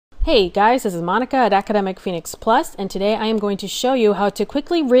Hey guys, this is Monica at Academic Phoenix Plus, and today I am going to show you how to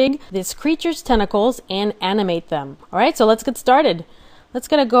quickly rig this creature's tentacles and animate them. Alright, so let's get started. Let's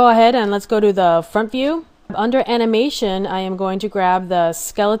go ahead and let's go to the front view. Under animation, I am going to grab the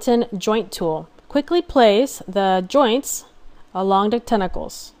skeleton joint tool. Quickly place the joints along the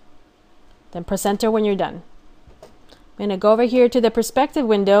tentacles. Then press enter when you're done. I'm going to go over here to the perspective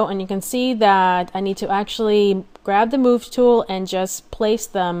window, and you can see that I need to actually grab the move tool and just place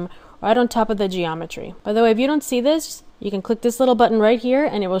them right on top of the geometry. By the way, if you don't see this, you can click this little button right here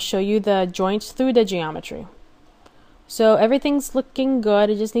and it will show you the joints through the geometry. So everything's looking good.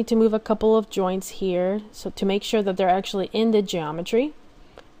 I just need to move a couple of joints here so to make sure that they're actually in the geometry.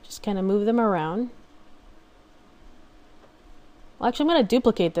 Just kind of move them around. Well, actually, I'm going to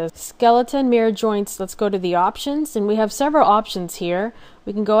duplicate this. Skeleton mirror joints. Let's go to the options, and we have several options here.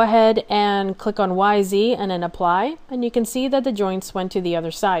 We can go ahead and click on YZ and then apply, and you can see that the joints went to the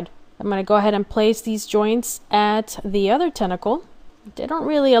other side. I'm going to go ahead and place these joints at the other tentacle. They don't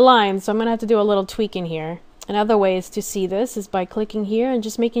really align, so I'm going to have to do a little tweaking here. Another way is to see this is by clicking here and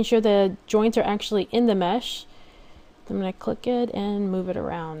just making sure the joints are actually in the mesh. I'm going to click it and move it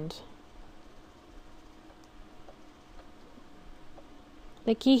around.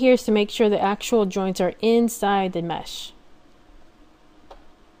 The key here is to make sure the actual joints are inside the mesh.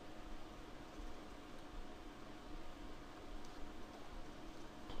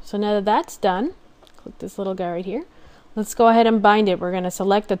 So now that that's done, click this little guy right here. Let's go ahead and bind it. We're going to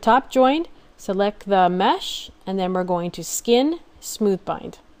select the top joint, select the mesh, and then we're going to skin, smooth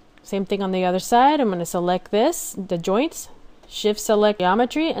bind. Same thing on the other side. I'm going to select this, the joints, shift select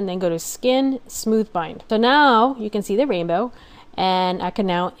geometry, and then go to skin, smooth bind. So now you can see the rainbow, and I can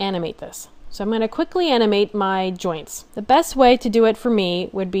now animate this. So I'm going to quickly animate my joints. The best way to do it for me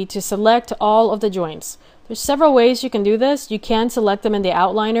would be to select all of the joints. There's several ways you can do this. You can select them in the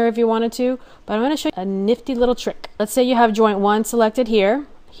outliner if you wanted to, but I'm going to show you a nifty little trick. Let's say you have joint 1 selected here.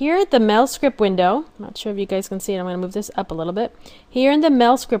 Here at the Mail Script window, I'm not sure if you guys can see it, I'm going to move this up a little bit. Here in the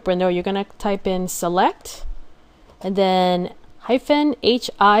Mail Script window, you're going to type in select and then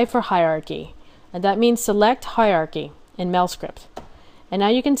 -HI for hierarchy. And that means select hierarchy in Mail Script. And now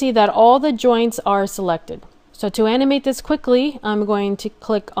you can see that all the joints are selected. So to animate this quickly, I'm going to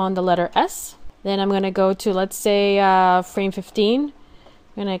click on the letter S. Then I'm going to go to, let's say, frame 15.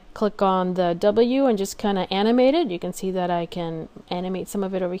 I'm going to click on the W and just kind of animate it. You can see that I can animate some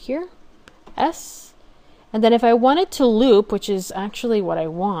of it over here. S. And then if I want it to loop, which is actually what I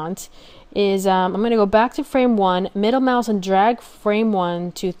want, is I'm going to go back to frame 1, middle mouse and drag frame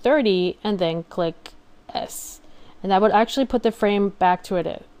 1 to 30, and then click S. And that would actually put the frame back to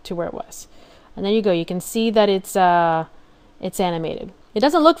where it was. And there you go. You can see that it's animated. It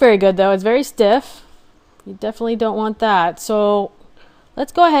doesn't look very good though. It's very stiff. You definitely don't want that. So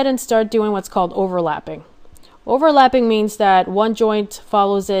let's go ahead and start doing what's called overlapping. Overlapping means that one joint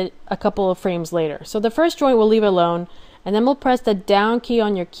follows it a couple of frames later. So the first joint we'll leave alone, and then we'll press the down key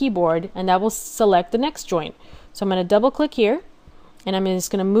on your keyboard, and that will select the next joint. So I'm going to double click here, and I'm just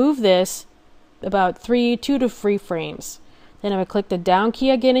going to move this about 2 to 3 frames. Then I'm going to click the down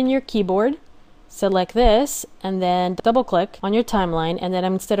key again in your keyboard, select this, and then double click on your timeline, and then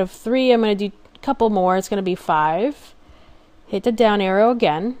instead of 3 I'm going to do a couple more. It's going to be 5. Hit the down arrow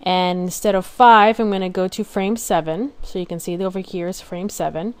again, and instead of 5 I'm going to go to frame 7. So you can see over here is frame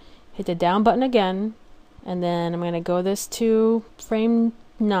 7. Hit the down button again, and then I'm going to go this to frame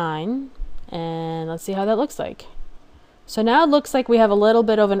 9, and let's see how that looks like. So now it looks like we have a little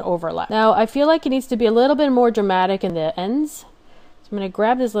bit of an overlap. Now I feel like it needs to be a little bit more dramatic in the ends. So I'm going to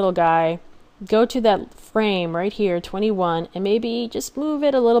grab this little guy, go to that frame right here, 21, and maybe just move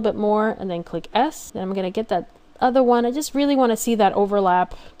it a little bit more, and then click S. Then I'm going to get that other one. I just really want to see that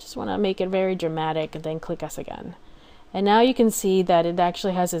overlap. Just want to make it very dramatic, and then click S again. And now you can see that it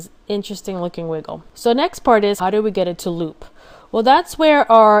actually has this interesting looking wiggle. So next part is, how do we get it to loop? Well, that's where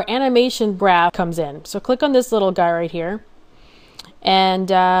our animation graph comes in. So click on this little guy right here. And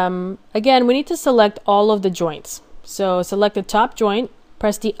again, we need to select all of the joints. So select the top joint,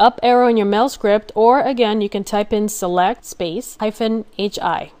 press the up arrow in your Mail Script, or again, you can type in select space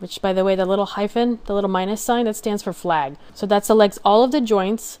 -HI, which by the way, the little hyphen, the little minus sign, that stands for flag. So that selects all of the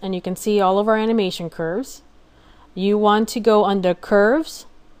joints, and you can see all of our animation curves. You want to go under curves,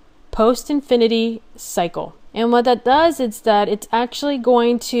 post infinity cycle. And what that does is that it's actually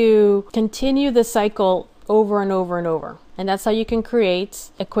going to continue the cycle over and over and over. And that's how you can create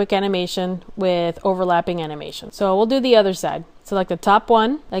a quick animation with overlapping animation. So we'll do the other side. Select the top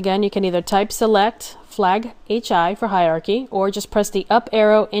one. Again, you can either type select flag HI for hierarchy, or just press the up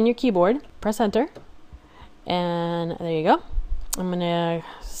arrow in your keyboard, press enter, and there you go. I'm gonna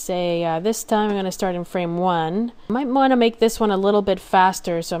say this time I'm gonna start in frame 1. I might want to make this one a little bit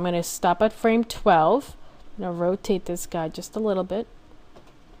faster, so I'm gonna stop at frame 12. I'm gonna rotate this guy just a little bit,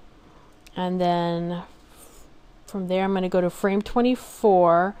 and then from there I'm gonna go to frame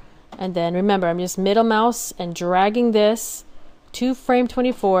 24, and then remember I'm just middle mouse and dragging this to frame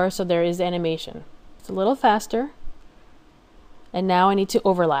 24 so there is animation. It's a little faster. And now I need to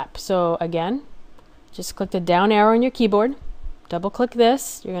overlap. So again, just click the down arrow on your keyboard. Double click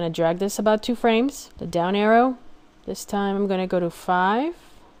this. You're going to drag this about 2 frames. The down arrow. This time I'm going to go to 5.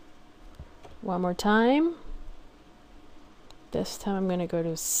 One more time. This time I'm going to go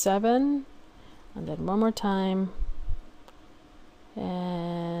to 7. And then one more time.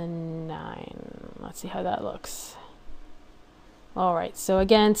 And 9. Let's see how that looks. Alright, so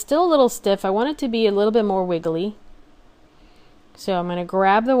again, still a little stiff. I want it to be a little bit more wiggly. So I'm going to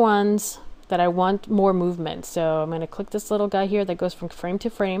grab the ones that I want more movement. So I'm going to click this little guy here that goes from frame to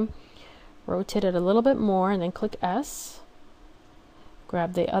frame. Rotate it a little bit more and then click S.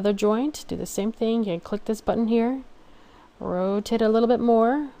 Grab the other joint. Do the same thing. You can click this button here. Rotate a little bit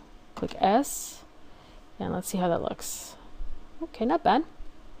more. Click S. And let's see how that looks. Okay, not bad.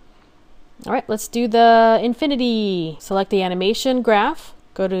 Alright, let's do the infinity. Select the animation graph.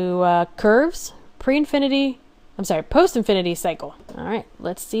 Go to curves, post-infinity cycle. Alright,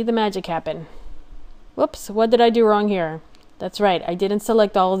 let's see the magic happen. Whoops, what did I do wrong here? That's right, I didn't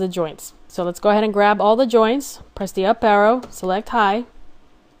select all of the joints. So let's go ahead and grab all the joints, press the up arrow, select high,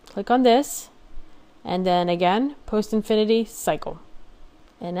 click on this, and then again, post-infinity cycle.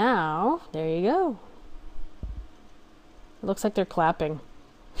 And now, there you go. It looks like they're clapping.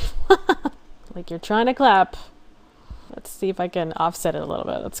 Like you're trying to clap. Let's see if I can offset it a little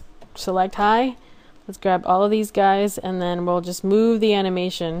bit. Let's select high. Let's grab all of these guys and then we'll just move the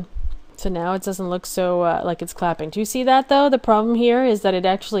animation. So now it doesn't look so like it's clapping. Do you see that though? The problem here is that it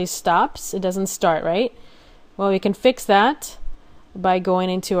actually stops. It doesn't start, right? Well, we can fix that by going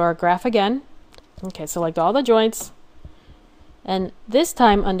into our graph again. Okay, select all the joints. And this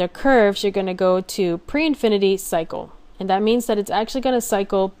time under curves, you're going to go to pre-infinity cycle. And that means that it's actually going to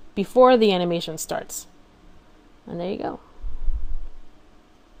cycle before the animation starts. And there you go.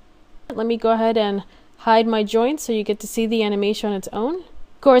 Let me go ahead and hide my joints so you get to see the animation on its own.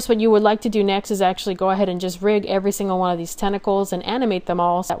 Of course, what you would like to do next is actually go ahead and just rig every single one of these tentacles and animate them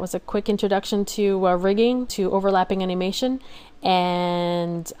all. So that was a quick introduction to rigging, to overlapping animation,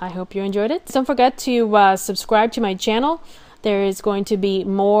 and I hope you enjoyed it. Don't forget to subscribe to my channel. There is going to be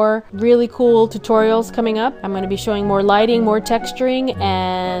more really cool tutorials coming up. I'm going to be showing more lighting, more texturing,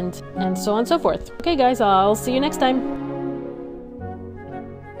 and so on and so forth. Okay guys, I'll see you next time.